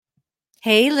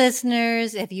Hey,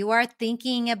 listeners, if you are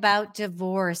thinking about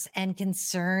divorce and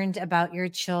concerned about your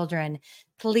children,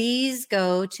 please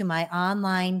go to my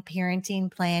online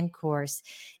parenting plan course.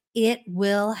 It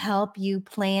will help you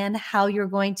plan how you're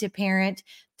going to parent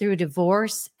through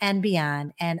divorce and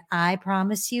beyond. And I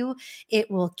promise you, it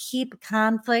will keep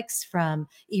conflicts from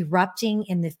erupting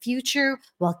in the future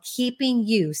while keeping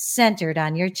you centered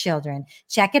on your children.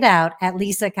 Check it out at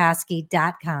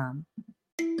lisakoski.com.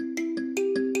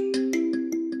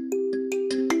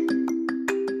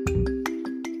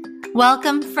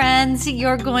 Welcome, friends.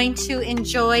 You're going to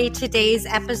enjoy today's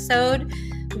episode.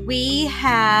 We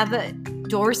have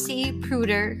Dorcy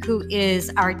Pruter, who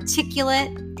is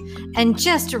articulate and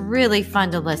just really fun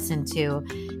to listen to.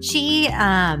 She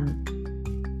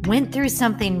went through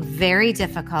something very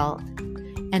difficult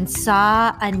and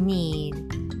saw a need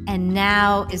and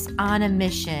now is on a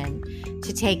mission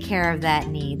to take care of that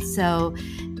need. So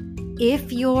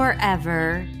if you're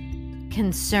ever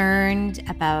concerned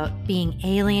about being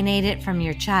alienated from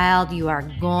your child, you are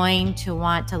going to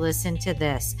want to listen to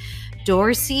this.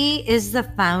 Dorcy is the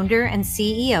founder and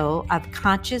CEO of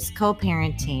Conscious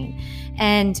Coparenting,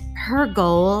 and her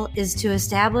goal is to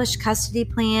establish custody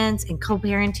plans and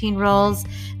co-parenting roles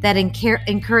that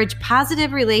encourage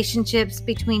positive relationships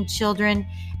between children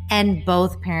and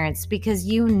both parents, because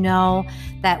you know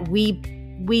that we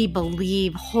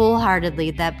believe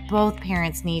wholeheartedly that both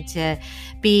parents need to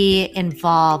be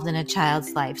involved in a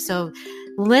child's life. So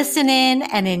listen in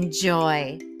and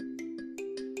enjoy.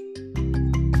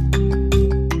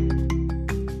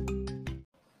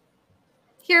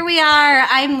 Here we are.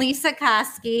 I'm Lisa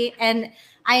Koski, and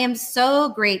I am so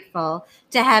grateful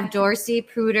to have Dorcy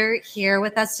Pruter here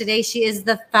with us today. She is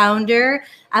the founder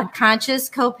of Conscious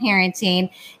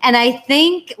Co-Parenting. And I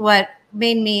think what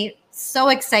made me so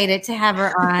excited to have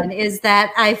her on is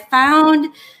that I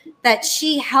found that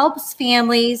she helps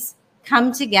families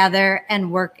come together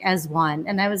and work as one.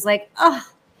 And I was like, oh,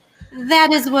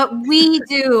 that is what we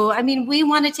do. I mean, we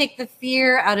want to take the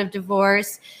fear out of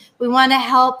divorce. We want to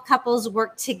help couples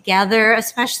work together,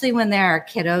 especially when there are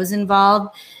kiddos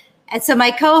involved. And so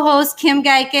my co-host, Kim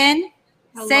Geiken,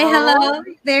 say hello.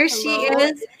 There she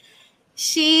is.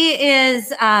 She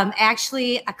is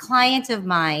actually a client of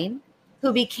mine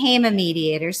who became a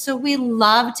mediator. So we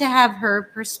love to have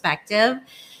her perspective.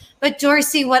 But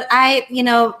Dorcy,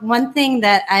 one thing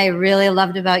that I really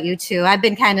loved about you too, I've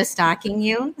been kind of stalking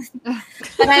you,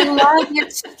 but I love your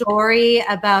story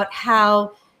about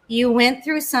how you went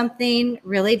through something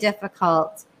really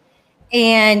difficult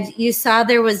and you saw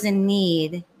there was a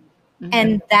need,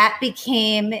 and that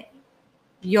became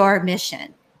your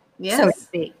mission, so to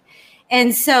speak.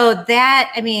 And so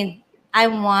that, I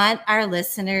want our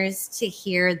listeners to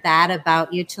hear that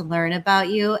about you, to learn about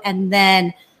you, and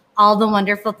then all the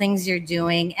wonderful things you're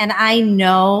doing. And I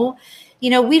know, we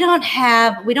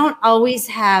don't always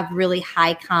have really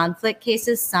high conflict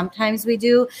cases. Sometimes we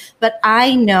do, but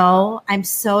I know I'm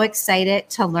so excited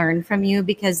to learn from you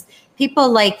because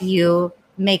people like you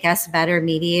make us better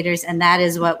mediators. And that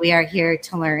is what we are here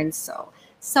to learn.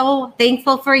 So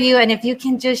thankful for you. And if you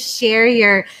can just share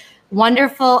your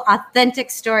wonderful, authentic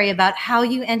story about how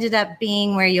you ended up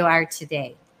being where you are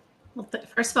today. Well,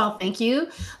 first of all, thank you,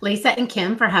 Lisa and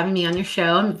Kim, for having me on your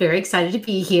show. I'm very excited to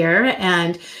be here.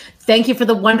 And thank you for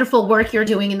the wonderful work you're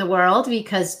doing in the world,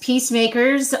 because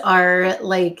peacemakers are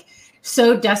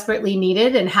so desperately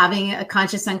needed, and having a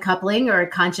conscious uncoupling or a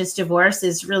conscious divorce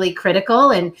is really critical.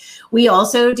 And we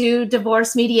also do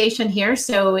divorce mediation here.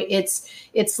 So it's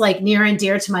near and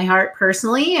dear to my heart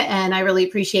personally. And I really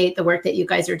appreciate the work that you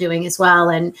guys are doing as well.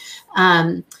 And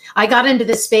I got into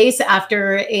this space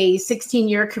after a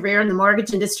 16-year career in the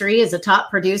mortgage industry as a top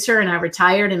producer, and I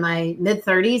retired in my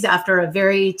mid-30s after a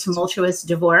very tumultuous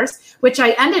divorce, which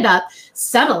I ended up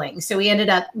settling. So we ended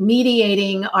up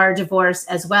mediating our divorce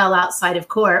as well outside of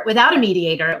court without a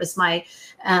mediator. It was my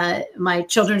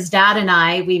children's dad and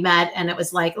I, we met, and it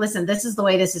was like, listen, this is the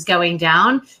way this is going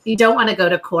down. You don't want to go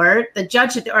to court. The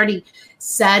judge had already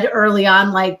said early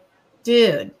on,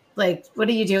 dude, what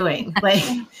are you doing?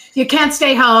 You can't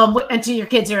stay home until your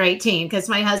kids are 18, because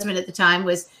my husband at the time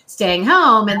was staying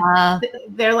home, and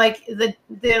they're like,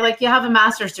 you have a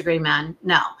master's degree, man.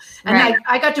 No. And right.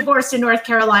 I got divorced in North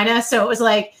Carolina. So it was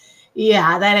like,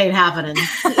 yeah, that ain't happening.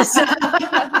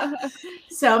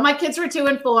 So my kids were 2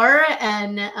 and 4.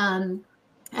 And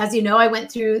as you know, I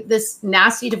went through this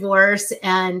nasty divorce,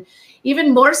 and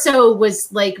even more so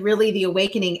was really the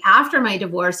awakening after my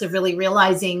divorce of really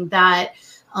realizing that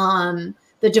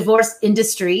the divorce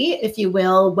industry, if you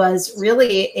will, was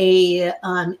really a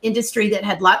industry that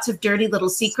had lots of dirty little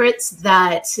secrets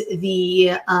that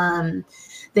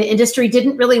the industry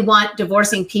didn't really want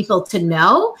divorcing people to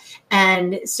know.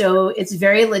 And so it's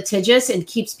very litigious and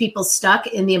keeps people stuck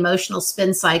in the emotional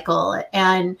spin cycle.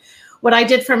 And what I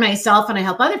did for myself, and I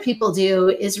help other people do,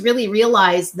 is really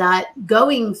realize that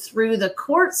going through the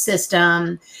court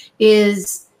system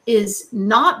is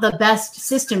not the best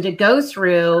system to go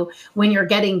through when you're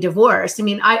getting divorced. I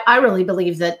mean, I really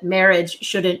believe that marriage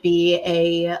shouldn't be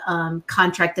a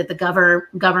contract that the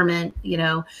government,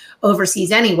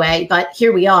 oversees anyway, but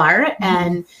here we are. Mm-hmm.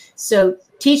 And so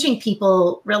teaching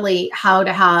people really how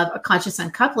to have a conscious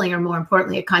uncoupling, or more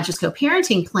importantly, a conscious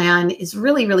co-parenting plan, is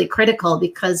really, really critical,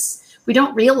 because we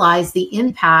don't realize the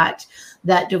impact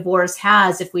that divorce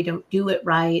has if we don't do it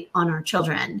right on our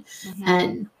children. Mm-hmm.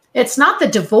 And it's not the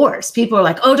divorce. People are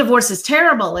like, oh, divorce is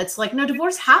terrible. It's like, no,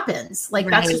 divorce happens. Like,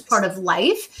 that's just part of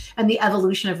life and the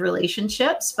evolution of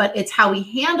relationships. But it's how we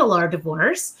handle our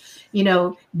divorce,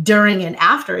 during and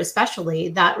after, especially,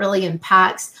 that really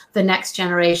impacts the next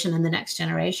generation and the next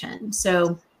generation.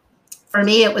 So for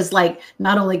me, it was like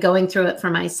not only going through it for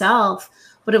myself,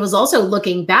 but it was also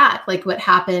looking back, like what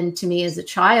happened to me as a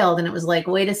child. And it was like,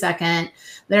 wait a second,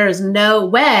 there is no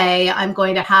way I'm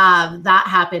going to have that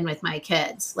happen with my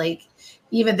kids. Like,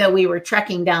 even though we were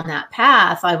trekking down that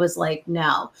path, I was like,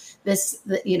 no,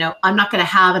 I'm not going to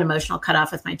have an emotional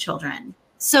cutoff with my children.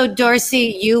 So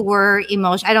Dorcy, you were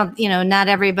emotional. Not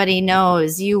everybody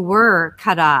knows you were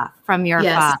cut off from your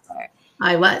father.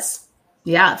 I was.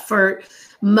 Yeah. For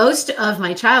most of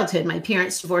my childhood, my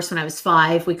parents divorced when I was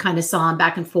 5. We kind of saw them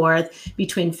back and forth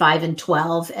between 5 and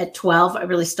 12. At 12, I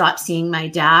really stopped seeing my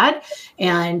dad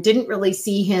and didn't really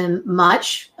see him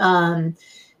much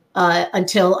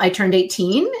until I turned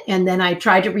 18. And then I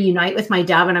tried to reunite with my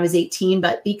dad when I was 18.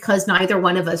 But because neither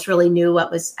one of us really knew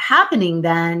what was happening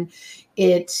then,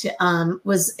 it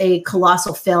was a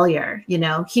colossal failure.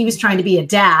 He was trying to be a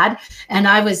dad, and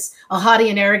I was a haughty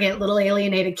and arrogant little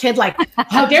alienated kid. Like,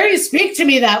 how dare you speak to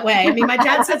me that way? I mean, my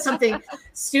dad said something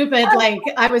stupid, like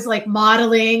I was like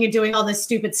modeling and doing all this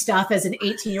stupid stuff as an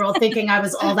 18-year-old, thinking I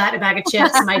was all that in a bag of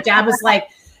chips. And my dad was like,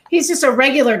 he's just a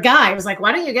regular guy. I was like,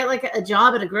 why don't you get like a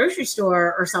job at a grocery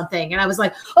store or something? And I was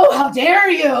like, oh, how dare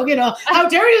you? How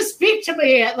dare you speak to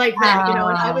me like that? And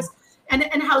I was.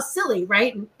 And how silly,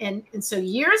 right? And so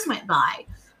years went by.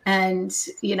 And,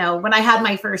 when I had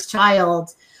my first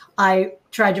child, I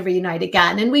tried to reunite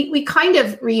again. And we kind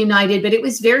of reunited, but it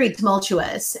was very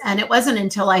tumultuous. And it wasn't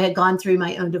until I had gone through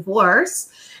my own divorce,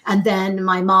 and then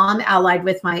my mom allied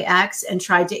with my ex and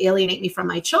tried to alienate me from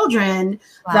my children,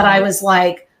 that I was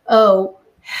like, oh,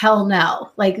 hell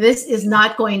no. Like, this is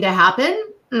not going to happen.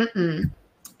 Mm-mm.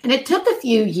 And it took a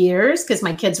few years, because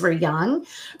my kids were young,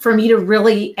 for me to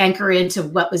really anchor into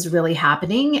what was really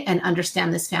happening and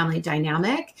understand this family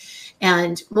dynamic.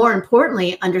 And more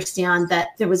importantly, understand that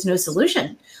there was no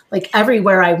solution. Like,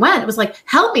 everywhere I went, it was like,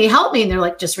 help me. And they're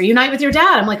like, just reunite with your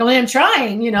dad. I'm like, oh, I'm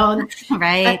trying,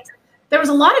 Right. There was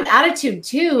a lot of attitude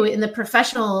too in the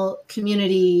professional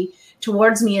community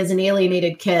towards me as an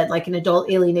alienated kid, like an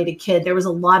adult alienated kid. There was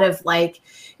a lot of like,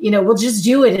 we'll just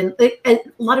do it. And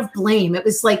a lot of blame. It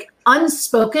was like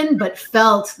unspoken, but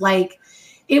felt like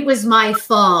it was my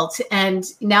fault. And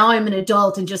now I'm an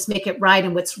adult and just make it right.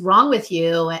 And what's wrong with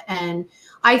you? And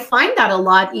I find that a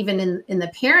lot, even in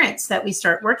the parents that we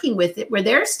start working with, where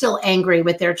they're still angry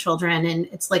with their children. And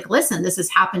it's like, listen, this is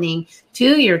happening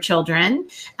to your children.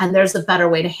 And there's a better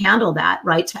way to handle that,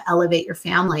 right? To elevate your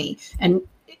family and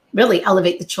really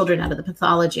elevate the children out of the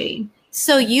pathology.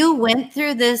 So you went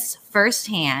through this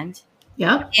firsthand,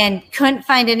 and couldn't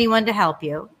find anyone to help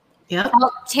you.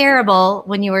 Felt terrible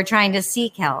when you were trying to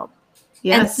seek help.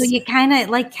 Yes. And so you kind of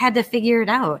like had to figure it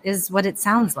out, is what it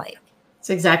sounds like. That's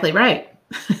exactly right.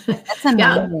 That's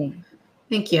amazing.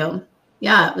 Thank you.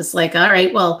 Yeah, it was like, all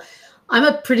right, well, I'm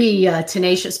a pretty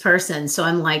tenacious person. So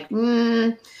I'm like,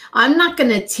 I'm not going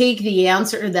to take the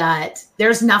answer that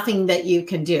there's nothing that you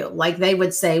can do. Like, they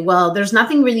would say, well, there's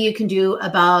nothing really you can do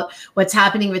about what's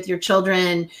happening with your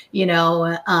children.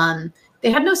 They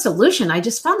had no solution. I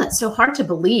just found that so hard to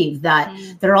believe that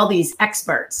there are all these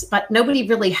experts, but nobody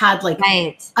really had like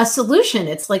a solution.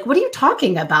 It's like, what are you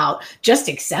talking about? Just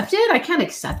accept it? I can't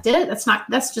accept it. That's not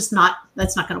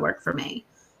going to work for me.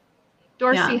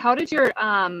 Dorcy, how did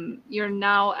your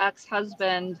now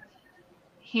ex-husband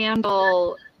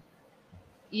handle,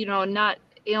 not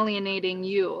alienating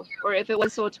you? Or if it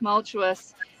was so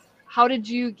tumultuous, how did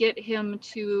you get him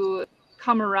to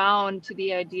come around to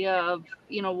the idea of,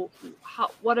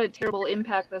 what a terrible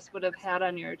impact this would have had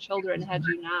on your children had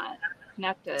you not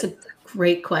connected? It's a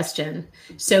great question.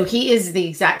 So he is the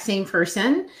exact same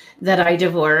person that I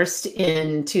divorced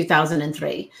in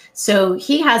 2003. So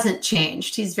he hasn't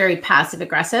changed. He's very passive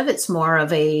aggressive. It's more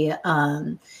of a,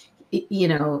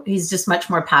 he's just much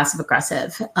more passive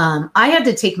aggressive. I had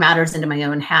to take matters into my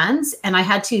own hands, and I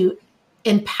had to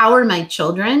empower my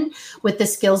children with the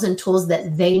skills and tools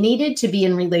that they needed to be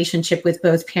in relationship with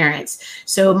both parents.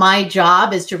 So my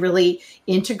job is to really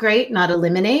integrate, not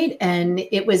eliminate. And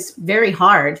it was very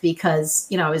hard because,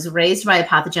 I was raised by a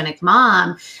pathogenic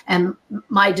mom, and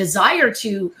my desire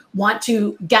to want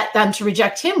to get them to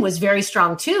reject him was very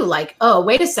strong too. Like, oh,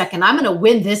 wait a second, I'm going to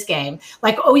win this game.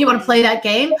 Like, oh, you want to play that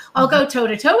game? I'll go toe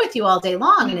to toe with you all day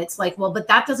long. And it's like, well, but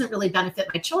that doesn't really benefit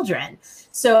my children.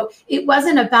 So it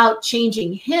wasn't about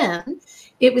changing him.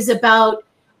 It was about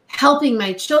helping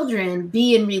my children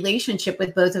be in relationship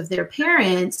with both of their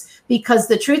parents, because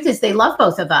the truth is they love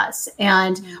both of us,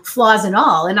 and flaws and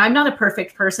all. And I'm not a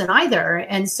perfect person either.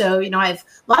 And so, I have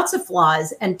lots of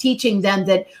flaws, and teaching them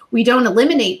that we don't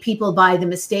eliminate people by the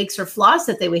mistakes or flaws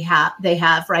that they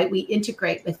have, right? We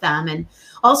integrate with them. And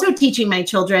also teaching my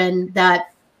children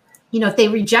that, if they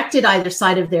rejected either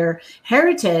side of their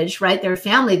heritage, right, their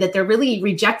family, that they're really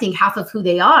rejecting half of who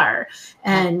they are.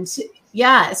 And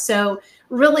so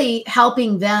really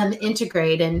helping them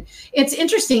integrate. And it's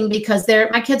interesting because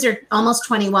my kids are almost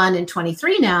 21 and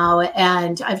 23 now,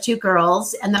 and I have two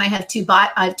girls, and then I have two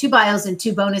bios and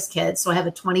two bonus kids. So I have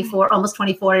a almost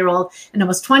 24-year-old and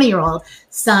almost 20-year-old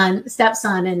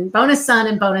stepson, and bonus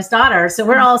daughter. So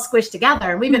we're all squished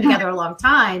together, and we've been together a long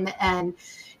time. And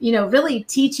really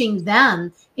teaching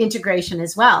them integration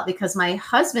as well, because my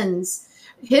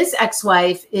his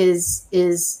ex-wife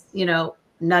is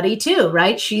nutty too,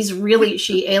 right?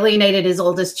 She alienated his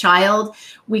oldest child.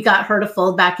 We got her to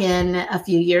fold back in a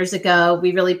few years ago.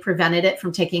 We really prevented it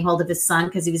from taking hold of his son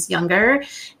because he was younger.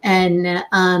 And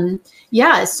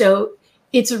so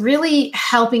it's really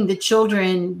helping the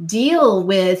children deal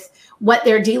with what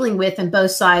they're dealing with in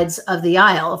both sides of the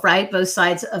aisle, right? Both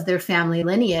sides of their family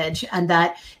lineage, and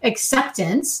that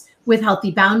acceptance with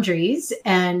healthy boundaries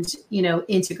and,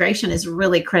 integration is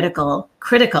really critical.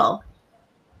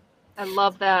 I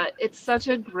love that. It's such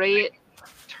a great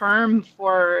term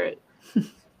for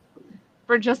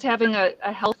just having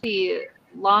a healthy,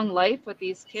 long life with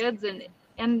these kids,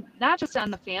 and not just on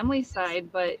the family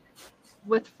side, but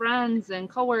with friends and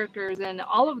coworkers and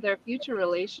all of their future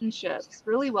relationships.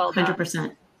 Really well done.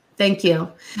 100%. Thank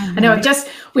you. I know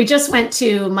we just went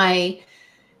to my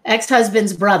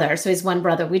ex-husband's brother. So he's one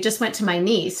brother. We just went to my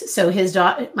niece. So his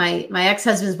my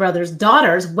ex-husband's brother's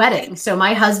daughter's wedding. So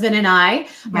my husband and my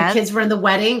kids were in the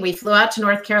wedding. We flew out to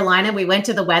North Carolina. We went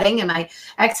to the wedding, and my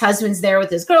ex-husband's there with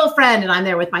his girlfriend, and I'm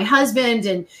there with my husband.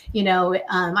 And,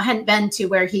 I hadn't been to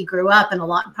where he grew up in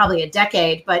probably a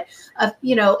decade, but,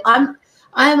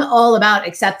 I'm all about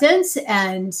acceptance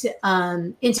and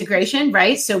integration,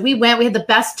 right? So we had the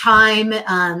best time,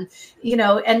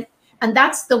 and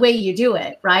that's the way you do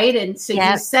it, right? And so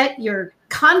you set your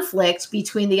conflict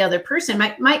between the other person.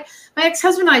 My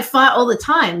ex-husband and I fought all the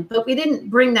time, but we didn't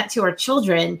bring that to our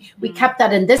children. We kept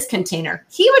that in this container.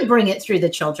 He would bring it through the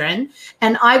children,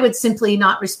 and I would simply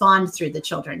not respond through the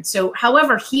children. So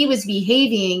however he was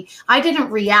behaving, I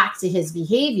didn't react to his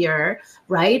behavior,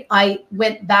 right? I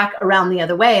went back around the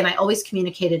other way, and I always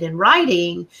communicated in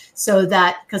writing, so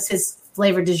that, because his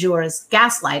flavor du jour is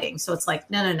gaslighting. So it's like,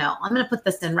 no, I'm going to put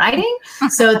this in writing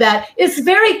so that it's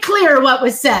very clear what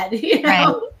was said,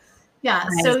 Right. Yeah.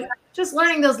 Right. So just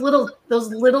learning those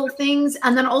little things,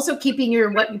 and then also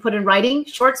keeping what you put in writing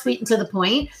short, sweet, and to the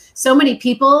point. So many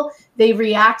people, they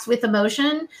react with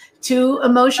emotion to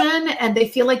emotion, and they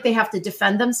feel like they have to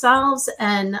defend themselves.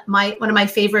 And one of my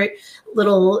favorite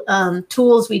little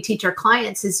tools we teach our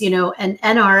clients is, an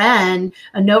NRN,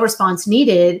 a no response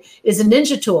needed, is a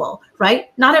ninja tool,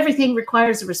 right? Not everything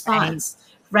requires a response,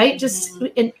 right? Just,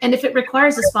 and if it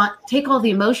requires a response, take all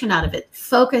the emotion out of it.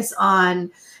 Focus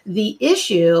on the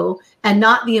issue and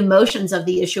not the emotions of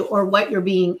the issue or what you're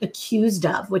being accused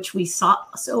of, which we saw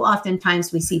so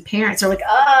oftentimes. We see parents are like,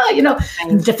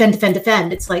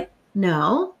 defend. It's like,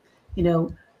 no,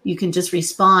 you can just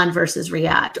respond versus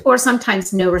react, or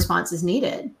sometimes no response is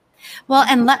needed. Well,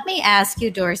 and let me ask you,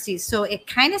 Dorcy, so it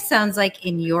kind of sounds like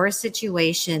in your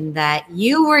situation that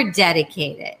you were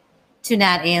dedicated to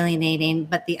not alienating,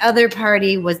 but the other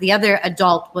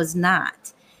adult was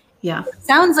not. Yeah.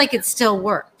 Sounds like it still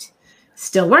worked.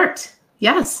 Still worked.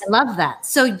 Yes. I love that.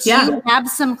 So do you have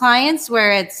some clients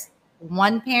where it's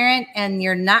one parent and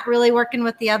you're not really working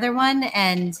with the other one?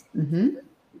 And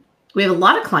we have a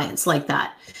lot of clients like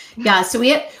that. Yeah, so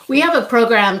we have a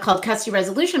program called Custody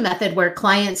Resolution Method where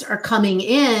clients are coming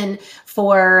in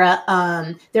for,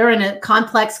 they're in a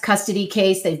complex custody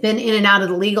case. They've been in and out of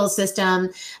the legal system.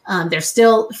 They're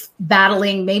still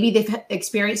battling. Maybe they've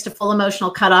experienced a full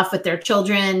emotional cutoff with their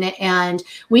children, and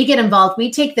we get involved.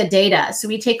 We take the data. So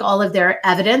we take all of their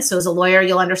evidence. So as a lawyer,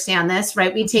 you'll understand this,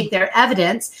 right? We take their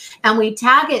evidence and we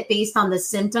tag it based on the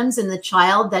symptoms in the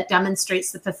child that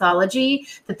demonstrates the pathology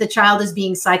that the child is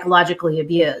being psychologically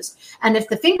abused. And if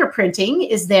the fingerprinting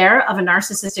is there of a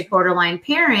narcissistic borderline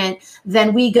parent,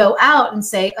 then we go out and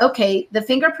say, okay, the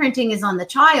fingerprinting is on the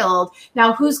child.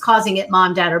 Now, who's causing it,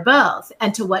 mom, dad, or both?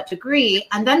 And to what degree?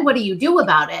 And then what do you do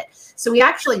about it? So we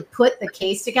actually put the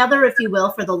case together, if you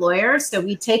will, for the lawyer. So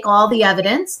we take all the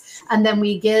evidence and then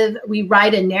we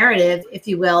write a narrative, if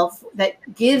you will, that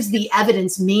gives the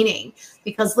evidence meaning.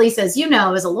 Because Lisa, as you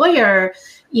know, as a lawyer,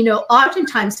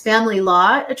 oftentimes family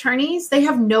law attorneys, they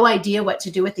have no idea what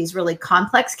to do with these really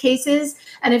complex cases.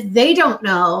 And if they don't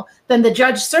know, then the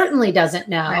judge certainly doesn't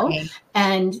know. Right.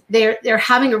 And they're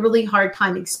having a really hard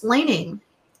time explaining.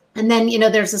 And then,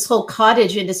 there's this whole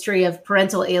cottage industry of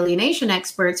parental alienation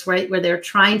experts, right, where they're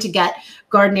trying to get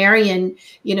Gardnerian,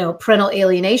 parental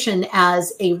alienation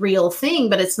as a real thing,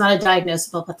 but it's not a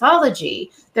diagnosable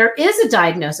pathology. There is a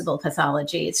diagnosable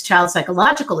pathology. It's child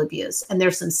psychological abuse. And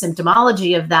there's some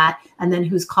symptomology of that. And then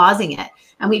who's causing it?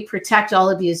 And we protect all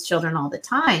abused children all the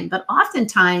time. But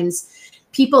oftentimes,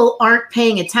 people aren't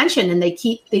paying attention and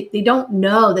they don't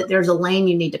know that there's a lane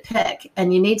you need to pick,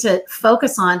 and you need to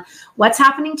focus on what's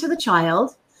happening to the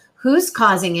child, who's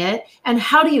causing it, and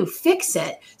how do you fix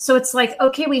it? So it's like,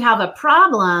 okay, we have a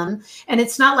problem, and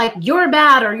it's not like you're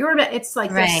bad or you're bad. It's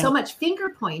like There's so much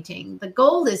finger pointing. The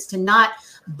goal is to not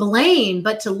blame,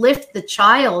 but to lift the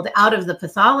child out of the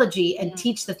pathology and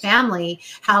teach the family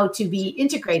how to be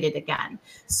integrated again.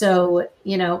 So,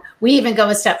 we even go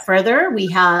a step further. We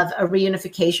have a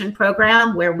reunification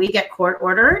program where we get court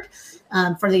ordered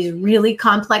for these really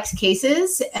complex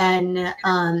cases, and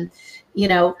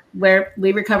where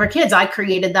we recover kids. I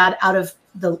created that out of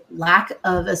the lack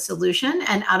of a solution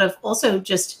and out of also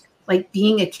just like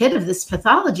being a kid of this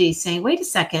pathology, saying, wait a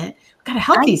second, we've got to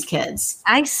help these kids.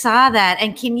 I saw that.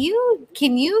 And can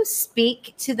you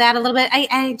speak to that a little bit?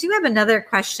 I do have another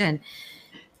question.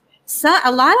 So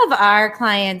a lot of our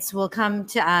clients will come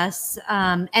to us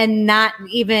and not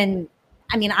even,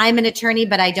 I'm an attorney,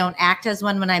 but I don't act as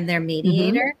one when I'm their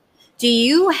mediator. Mm-hmm. Do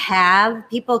you have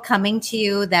people coming to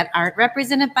you that aren't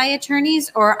represented by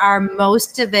attorneys, or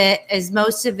is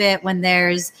most of it when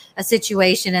there's a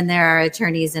situation and there are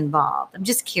attorneys involved? I'm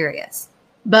just curious.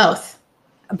 Both.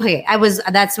 Okay,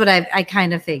 that's what I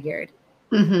kind of figured.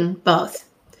 Mm-hmm. Both.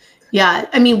 Yeah.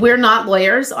 We're not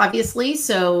lawyers, obviously.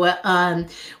 So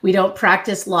we don't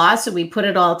practice law. So we put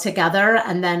it all together.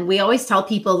 And then we always tell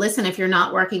people, listen, if you're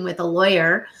not working with a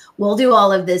lawyer, we'll do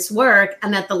all of this work.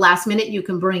 And at the last minute, you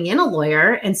can bring in a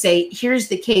lawyer and say, here's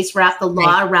the case, wrap the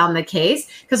law around the case.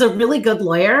 Because a really good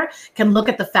lawyer can look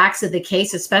at the facts of the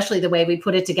case, especially the way we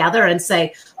put it together, and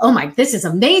say, oh my, this is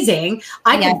amazing.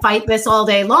 I can fight this all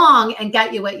day long and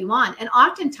get you what you want. And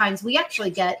oftentimes we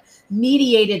actually get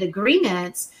mediated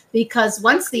agreements, because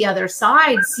once the other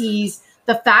side sees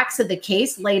the facts of the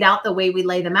case laid out the way we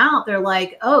lay them out, they're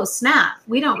like, oh, snap,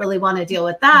 we don't really want to deal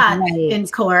with that in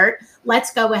court.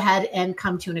 Let's go ahead and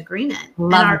come to an agreement.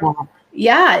 That.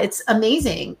 Yeah, it's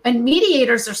amazing. And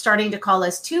mediators are starting to call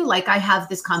us too. Like, I have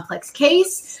this complex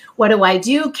case. What do I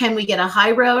do? Can we get a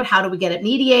high road? How do we get it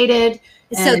mediated?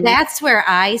 So that's where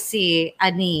I see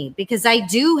a need, because I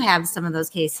do have some of those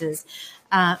cases.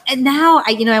 And now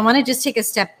I want to just take a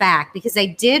step back, because I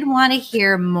did want to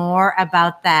hear more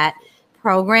about that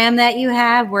program that you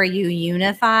have where you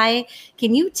unify.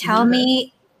 Can you tell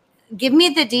me, give me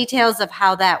the details of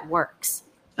how that works?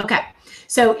 Okay.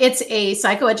 So it's a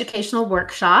psychoeducational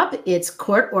workshop. It's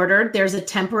court ordered. There's a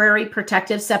temporary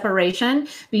protective separation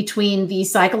between the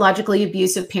psychologically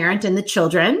abusive parent and the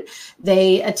children.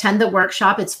 They attend the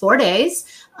workshop. It's 4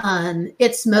 days.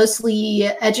 It's mostly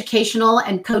educational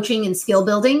and coaching and skill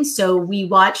building. So we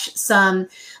watch some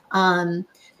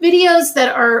videos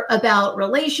that are about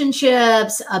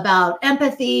relationships, about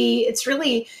empathy. It's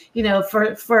really,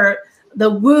 for the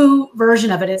woo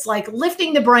version of it. It's like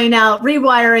lifting the brain out,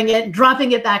 rewiring it,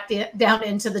 dropping it back down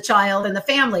into the child and the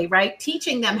family, right?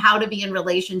 Teaching them how to be in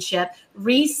relationship,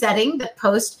 resetting the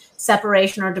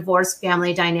post-separation or divorce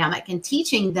family dynamic, and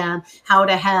teaching them how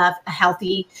to have a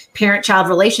healthy parent-child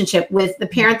relationship with the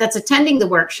parent that's attending the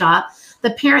workshop.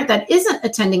 the parent that isn't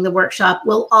attending the workshop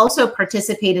will also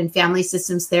participate in family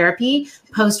systems therapy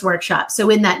post-workshop. So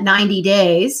in that 90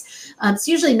 days, it's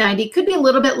usually 90, could be a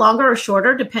little bit longer or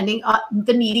shorter, depending on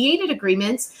the mediated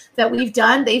agreements that we've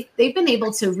done. They've been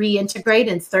able to reintegrate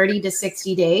in 30 to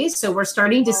 60 days. So we're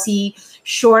starting to see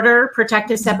shorter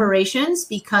protective separations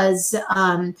because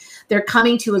they're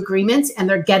coming to agreements and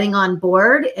they're getting on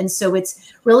board. And so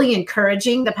it's really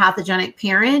encouraging the pathogenic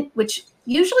parent, which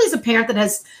usually is a parent that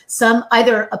has some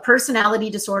either a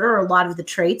personality disorder or a lot of the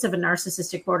traits of a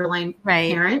narcissistic borderline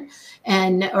parent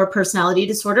or personality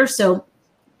disorder. So,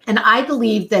 and I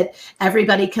believe that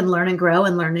everybody can learn and grow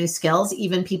and learn new skills,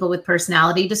 even people with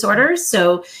personality disorders.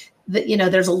 So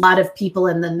there's a lot of people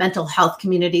in the mental health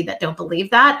community that don't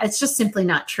believe that. It's just simply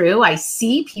not true. I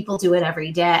see people do it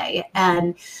every day.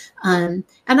 And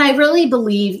I really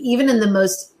believe, even in the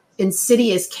most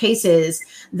insidious cases,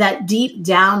 that deep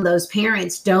down those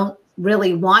parents don't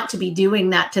really want to be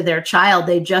doing that to their child.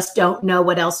 They just don't know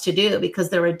what else to do because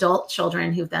they're adult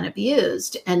children who've been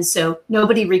abused. And so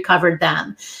nobody recovered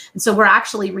them. And so we're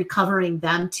actually recovering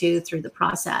them too through the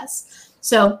process.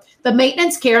 So the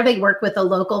maintenance care, they work with a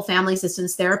local family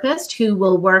systems therapist who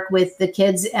will work with the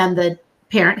kids and the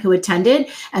parent who attended,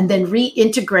 and then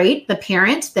reintegrate the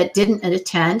parent that didn't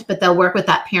attend, but they'll work with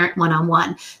that parent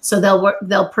one-on-one. So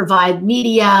they'll provide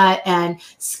media and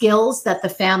skills that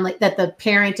the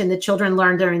parent and the children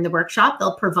learn during the workshop.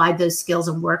 They'll provide those skills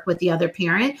and work with the other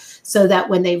parent so that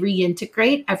when they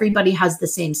reintegrate, everybody has the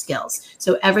same skills.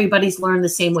 So everybody's learned the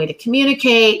same way to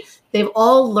communicate. They've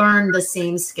all learned the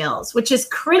same skills, which is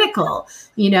critical,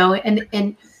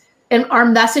 and our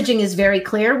messaging is very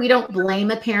clear. We don't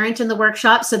blame a parent in the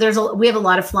workshop. So we have a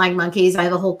lot of flying monkeys. I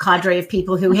have a whole cadre of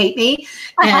people who hate me,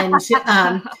 and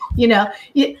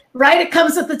it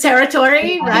comes with the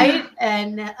territory, right?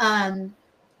 And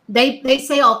they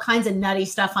say all kinds of nutty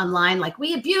stuff online, like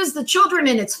we abuse the children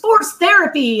and it's forced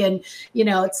therapy, and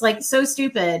it's like so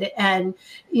stupid. And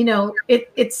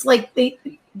it's like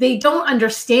they don't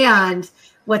understand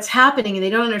what's happening, and they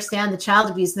don't understand the child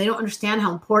abuse, and they don't understand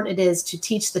how important it is to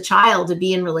teach the child to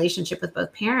be in relationship with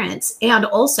both parents, and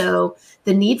also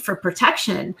the need for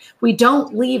protection. We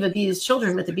don't leave abused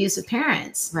children with abusive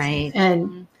parents. Right.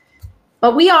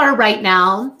 But we are right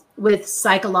now with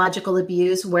psychological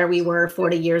abuse where we were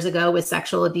 40 years ago with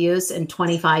sexual abuse and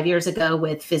 25 years ago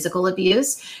with physical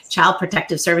abuse. Child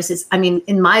Protective Services, I mean,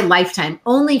 in my lifetime,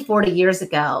 only 40 years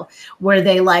ago, were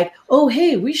they like, oh,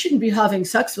 hey, we shouldn't be having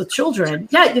sex with children.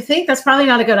 Yeah, you think that's probably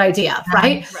not a good idea,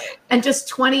 right? And just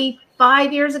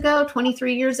 25 years ago,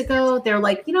 23 years ago, they're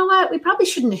like, you know what? We probably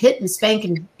shouldn't hit and spank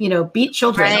and, beat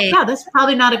children. Right. Yeah, that's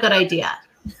probably not a good idea.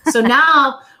 So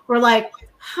now we're like,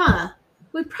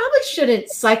 we probably shouldn't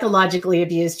psychologically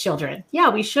abuse children. Yeah,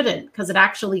 we shouldn't, because it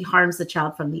actually harms the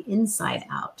child from the inside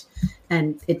out,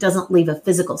 and it doesn't leave a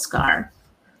physical scar.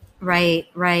 Right.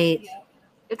 It's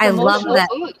I love that.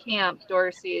 Boot camp,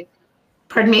 Dorcy.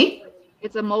 Pardon me?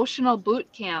 It's emotional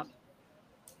boot camp.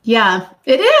 Yeah,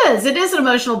 it is. It is an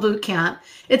emotional boot camp.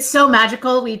 It's so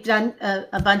magical. We've done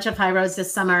a bunch of high roads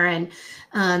this summer, and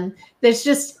there's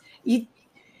just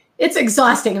it's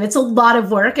exhausting and it's a lot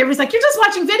of work. Everybody's like, you're just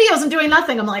watching videos and doing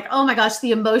nothing. I'm like, oh my gosh, the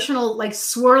emotional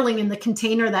swirling in the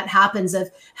container that happens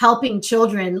of helping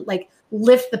children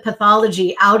lift the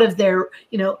pathology out of their,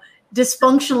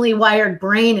 dysfunctionally wired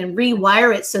brain and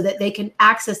rewire it so that they can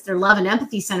access their love and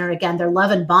empathy center again, their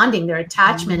love and bonding, their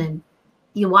attachment. And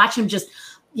you watch them just,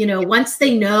 once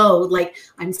they know,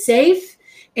 I'm safe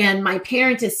and my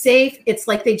parent is safe, it's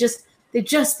like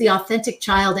the authentic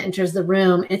child enters the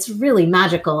room. It's really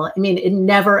magical. I mean, it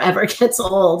never, ever gets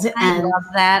old. I love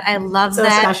that. I love so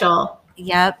that. Special.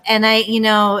 Yep. And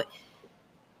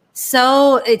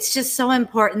so it's just so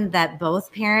important that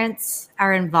both parents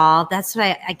are involved. That's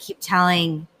what I keep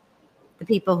telling the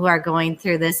people who are going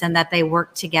through this, and that they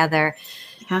work together.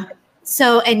 Yeah.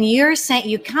 So, and you're saying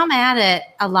you come at it,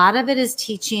 a lot of it is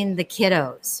teaching the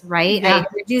kiddos, right? Yeah. I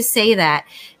heard you say that.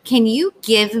 Can you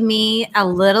give me a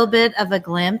little bit of a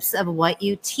glimpse of what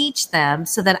you teach them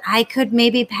so that I could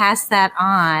maybe pass that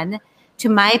on to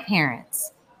my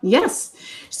parents? Yes.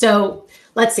 So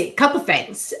let's see, a couple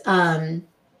things.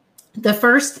 The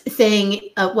first thing,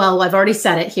 I've already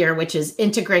said it here, which is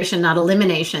integration, not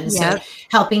elimination. Yep. So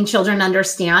helping children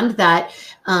understand that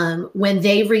when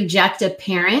they reject a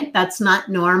parent, that's not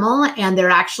normal. And they're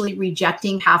actually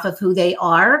rejecting half of who they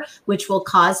are, which will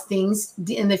cause things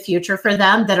in the future for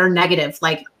them that are negative,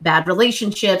 like bad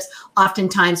relationships,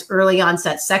 oftentimes early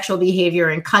onset sexual behavior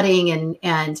and cutting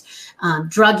and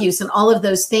drug use and all of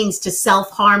those things to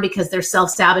self-harm because they're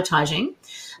self-sabotaging.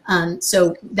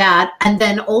 So that, and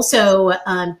then also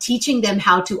teaching them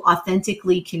how to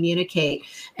authentically communicate.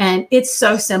 And it's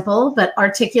so simple, but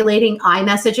articulating I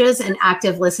messages and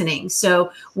active listening.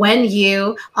 So when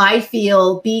I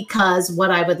feel, because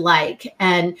what I would like,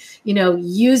 and,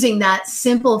 using that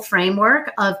simple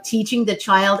framework of teaching the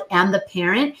child and the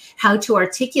parent how to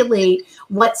articulate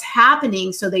what's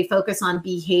happening so they focus on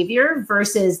behavior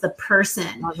versus the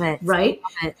person. Love it. Right?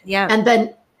 Love it. Yeah. And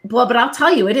then, but I'll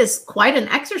tell you, it is quite an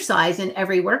exercise in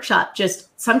every workshop. Just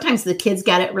sometimes the kids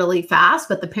get it really fast,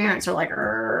 but the parents are like,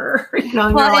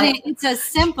 it's a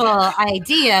simple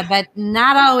idea, but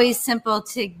not always simple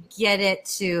to get it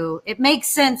to. It makes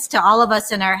sense to all of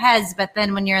us in our heads, but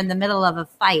then when you're in the middle of a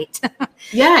fight,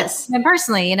 yes. And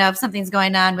personally, if something's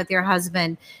going on with your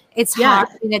husband, it's hard.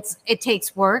 And it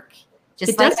takes work.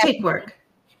 It does take work,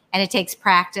 and it takes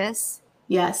practice.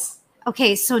 Yes.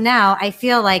 Okay, so now I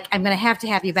feel like I'm going to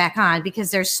have you back on because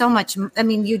there's so much. I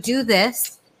mean, you do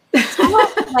this. Tell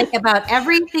us about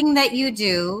everything that you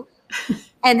do,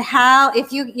 and how,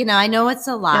 if I know it's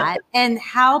a lot, and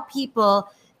how people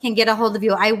can get a hold of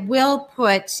you. I will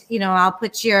put, I'll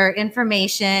put your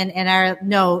information in our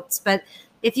notes, but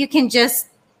if you can just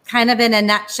kind of in a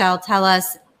nutshell tell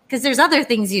us, because there's other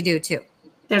things you do too.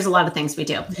 There's a lot of things we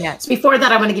do. Yes. So before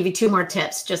that, I want to give you 2 more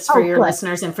tips just for your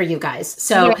listeners and for you guys.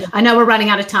 So I know we're running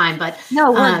out of time, but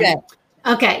no, we're good.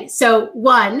 Okay. So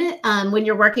one, when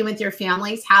you're working with your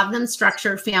families, have them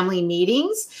structure family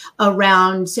meetings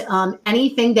around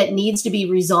anything that needs to be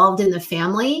resolved in the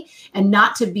family, and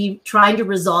not to be trying to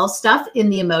resolve stuff in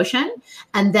the emotion.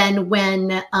 And then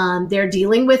when they're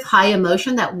dealing with high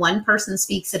emotion, that one person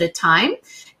speaks at a time.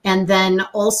 And then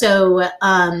also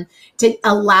to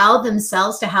allow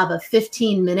themselves to have a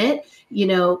 15-minute,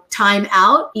 time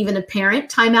out, even a parent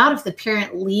time out. If the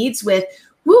parent leads with,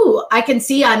 "Woo, I can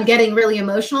see I'm getting really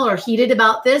emotional or heated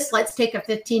about this. Let's take a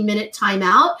 15-minute time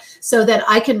out so that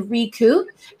I can recoup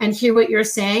and hear what you're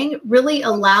saying," really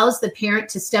allows the parent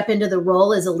to step into the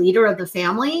role as a leader of the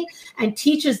family and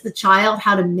teaches the child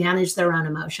how to manage their own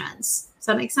emotions. Does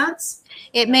that make sense?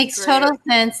 It makes total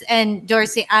sense. And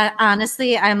Dorcy,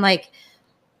 honestly, I'm like,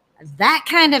 that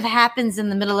kind of happens in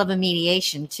the middle of a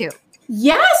mediation too.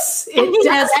 Yes, it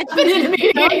does happen in a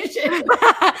mediation.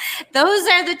 Those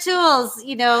are the tools,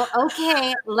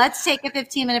 okay, let's take a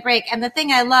 15-minute break. And the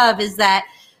thing I love is that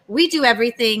we do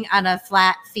everything on a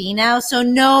flat fee now, so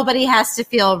nobody has to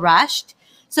feel rushed.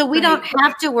 So we don't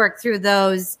have to work through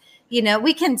those,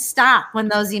 we can stop when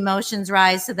those emotions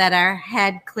rise so that our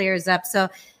head clears up. So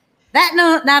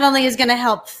that not only is going to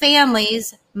help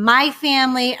families, my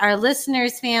family, our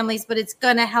listeners' families, but it's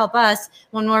going to help us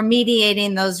when we're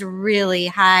mediating those really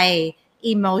high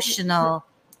emotional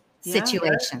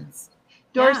situations.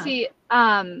 Dorcy,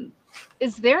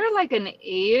 is there like an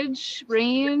age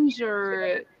range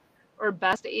or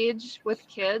best age with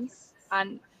kids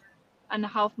on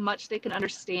how much they can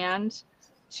understand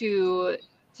to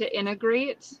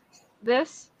integrate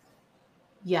this?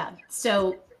 Yeah.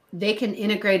 So they can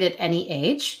integrate at any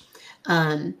age.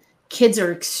 Kids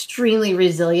are extremely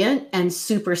resilient and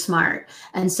super smart.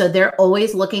 And so they're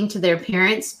always looking to their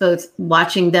parents, both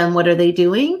watching them, what are they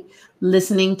doing,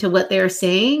 listening to what they're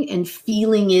saying, and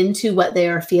feeling into what they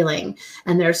are feeling.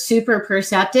 And they're super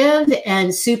perceptive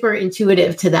and super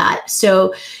intuitive to that.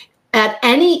 So at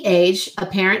any age, a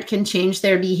parent can change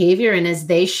their behavior. And as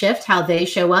they shift how they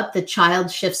show up, the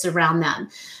child shifts around them.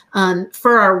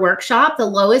 For our workshop,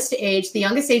 the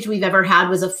youngest age we've ever had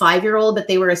was a 5-year-old, but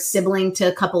they were a sibling to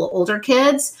a couple of older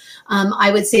kids.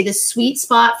 I would say the sweet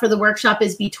spot for the workshop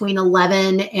is between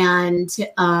 11 and,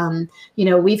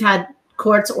 we've had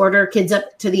courts order kids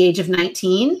up to the age of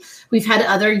 19. We've had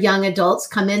other young adults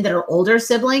come in that are older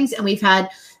siblings, and we've had,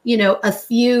 a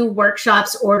few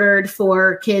workshops ordered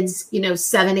for kids,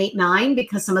 7, 8, 9,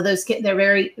 because some of those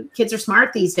kids are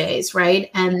smart these days.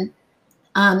 Right. And,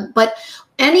 but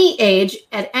any age,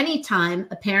 at any time,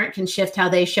 a parent can shift how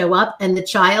they show up, and the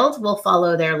child will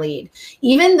follow their lead.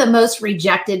 Even the most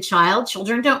rejected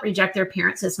children don't reject their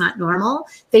parents. It's not normal.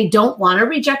 They don't want to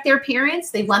reject their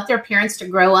parents. They want their parents to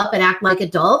grow up and act like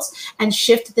adults and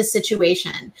shift the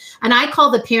situation. And I call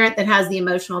the parent that has the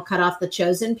emotional cutoff the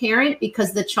chosen parent,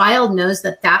 because the child knows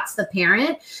that that's the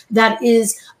parent that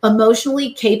is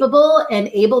emotionally capable and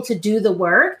able to do the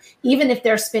work, even if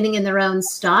they're spinning in their own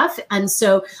stuff. And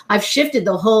so I've shifted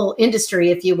the whole industry,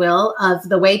 if you will, of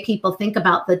the way people think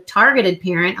about the targeted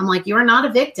parent. I'm like, you're not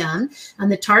a victim.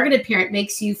 And the targeted parent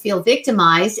makes you feel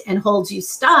victimized and holds you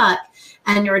stuck.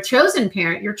 And you're a chosen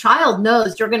parent. Your child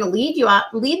knows you're going to lead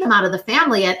them out of the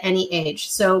family at any age.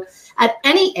 So at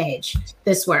any age,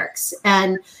 this works.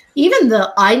 And even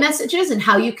the iMessages and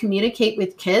how you communicate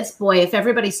with kids, boy, if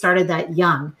everybody started that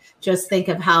young, just think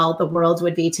of how the world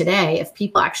would be today if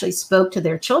people actually spoke to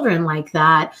their children like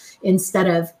that instead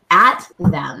of at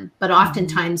them. But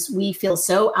oftentimes we feel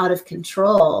so out of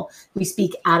control, we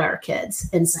speak at our kids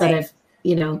instead of,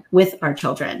 with our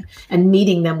children and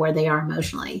meeting them where they are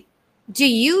emotionally. Do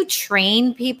you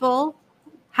train people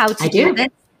how to do this?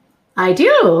 I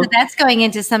do. So that's going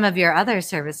into some of your other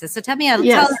services. So tell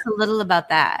us a little about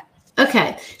that.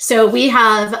 Okay. So we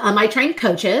have, I train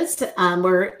coaches.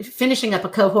 We're finishing up a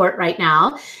cohort right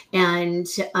now. And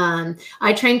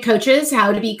I train coaches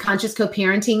how to be conscious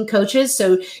co-parenting coaches.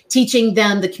 So teaching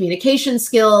them the communication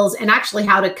skills and actually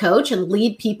how to coach and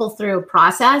lead people through a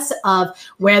process of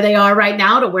where they are right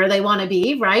now to where they want to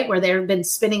be, right? Where they've been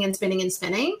spinning and spinning and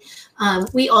spinning.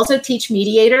 We also teach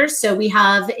mediators. So we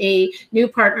have a new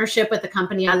partnership with a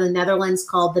company out of the Netherlands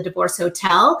called the Divorce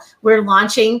Hotel. We're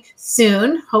launching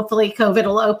soon. Hopefully COVID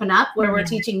will open up, where we're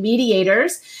teaching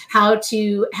mediators how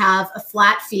to have a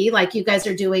flat fee like you guys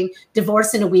are doing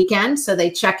divorce in a weekend. So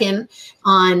they check in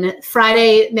on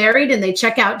Friday married and they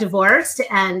check out divorced.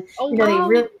 And they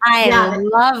really, I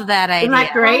love that idea. Isn't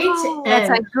that great?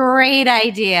 That's a great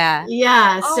idea.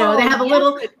 Yeah. So they have a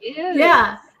little,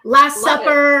 Last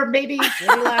Supper, maybe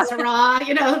Last Hurrah,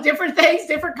 different things,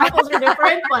 different couples are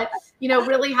different, but,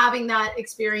 really having that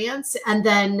experience. And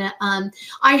then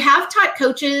I have taught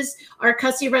coaches our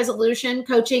custody resolution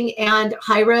coaching and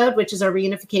High Road, which is our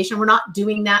reunification. We're not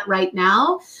doing that right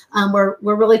now. We're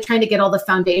really trying to get all the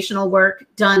foundational work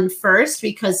done first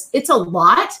because it's a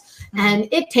lot and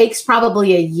it takes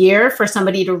probably a year for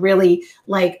somebody to really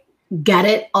get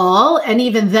it all. And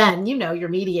even then, your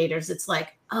mediators, it's like,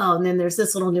 oh, and then there's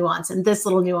this little nuance and this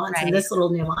little nuance and this little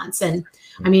nuance. And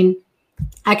I mean,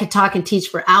 I could talk and teach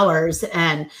for hours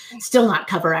and still not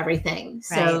cover everything.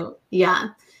 So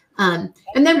and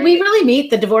then we really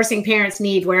meet the divorcing parents'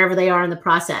 need wherever they are in the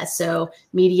process. So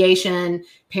mediation,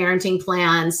 parenting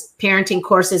plans, parenting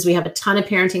courses. We have a ton of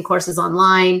parenting courses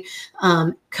online,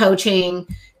 coaching,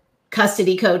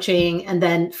 custody coaching, and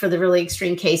then for the really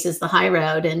extreme cases, the High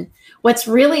Road. And what's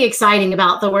really exciting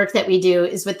about the work that we do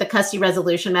is with the custody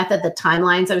resolution method, the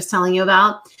timelines I was telling you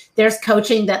about, there's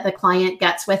coaching that the client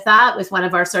gets with that with one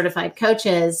of our certified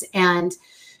coaches. And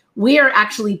we are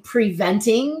actually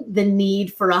preventing the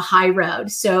need for a High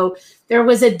Road. So there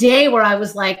was a day where I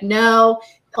was like, no,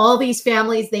 all these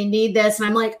families, they need this. And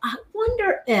I'm like, I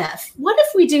wonder what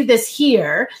if we do this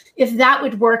here, if that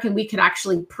would work and we could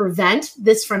actually prevent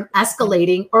this from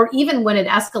escalating, or even when it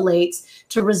escalates,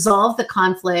 to resolve the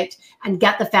conflict and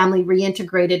get the family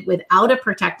reintegrated without a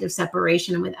protective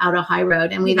separation and without a High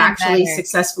Road. And we've actually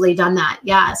successfully done that.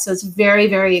 Yeah. So it's very,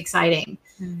 very exciting.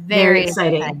 Very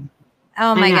exciting.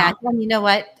 Oh my gosh. And you know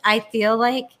what? I feel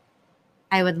like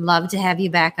I would love to have you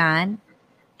back on.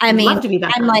 I mean, I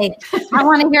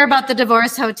want to hear about the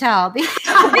Divorce Hotel.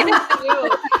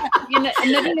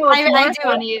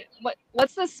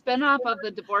 What's the spinoff of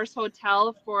the Divorce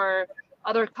Hotel for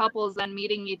other couples then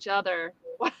meeting each other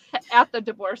at the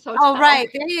Divorce Hotel? Oh, right.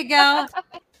 There you go.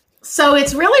 So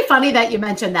it's really funny that you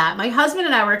mentioned that. My husband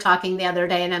and I were talking the other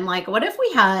day, and I'm like, what if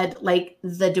we had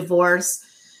the Divorce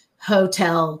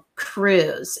Hotel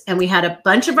cruise, and we had a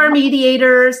bunch of our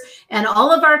mediators and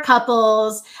all of our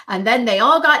couples, and then they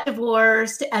all got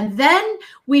divorced, and then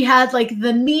we had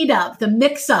the meetup, the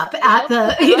mix-up at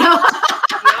the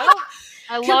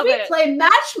I love it. Could we play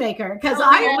matchmaker? Because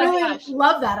I really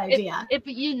love that idea. If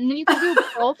you need to do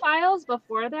profiles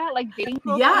before that, like dating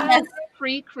profiles,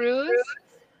 pre-cruise,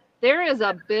 there is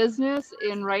a business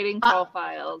in writing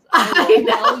profiles. I will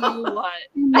tell you what.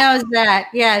 Knows that.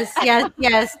 Yes.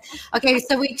 Okay,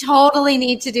 so we totally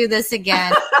need to do this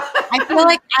again.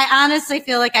 I honestly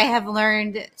feel like I have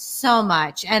learned so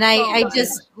much, and I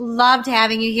just loved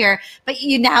having you here. But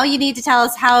you need to tell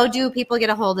us, how do people get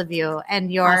a hold of you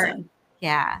and your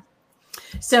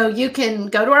So you can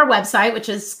go to our website, which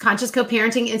is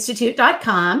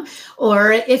consciouscoparentinginstitute.com,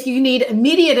 or if you need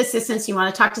immediate assistance, you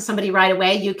want to talk to somebody right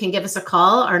away, you can give us a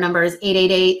call. Our number is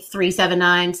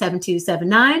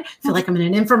 888-379-7279. I feel like I'm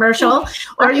in an infomercial.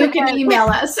 Or you can email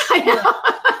us. I know.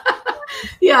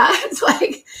 Yeah, it's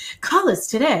like, call us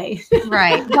today.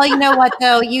 Right. Well, you know what,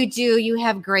 though? You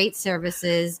have great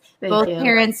services. Both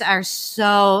parents are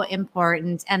so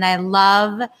important. And I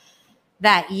love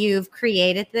that you've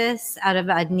created this out of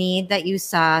a need that you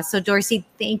saw. So Dorcy,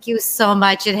 thank you so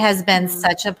much. It has been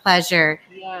such a pleasure.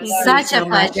 Yes. Such a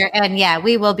pleasure. And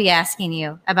we will be asking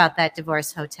you about that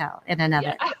Divorce Hotel in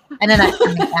another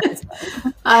episode.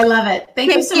 I love it.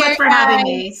 Thank you so much for having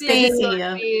me. It's good to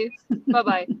see you.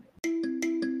 Bye-bye.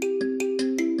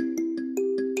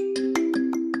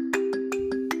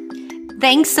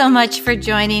 Thanks so much for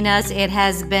joining us. It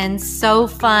has been so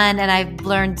fun and I've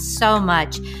learned so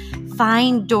much.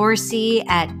 Find Dorcy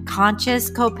at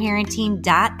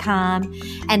consciouscoparenting.com.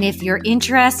 And if you're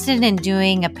interested in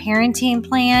doing a parenting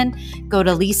plan, go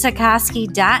to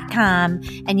lisakoski.com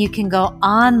and you can go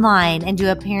online and do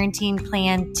a parenting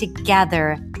plan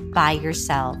together by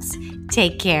yourselves.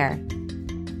 Take care.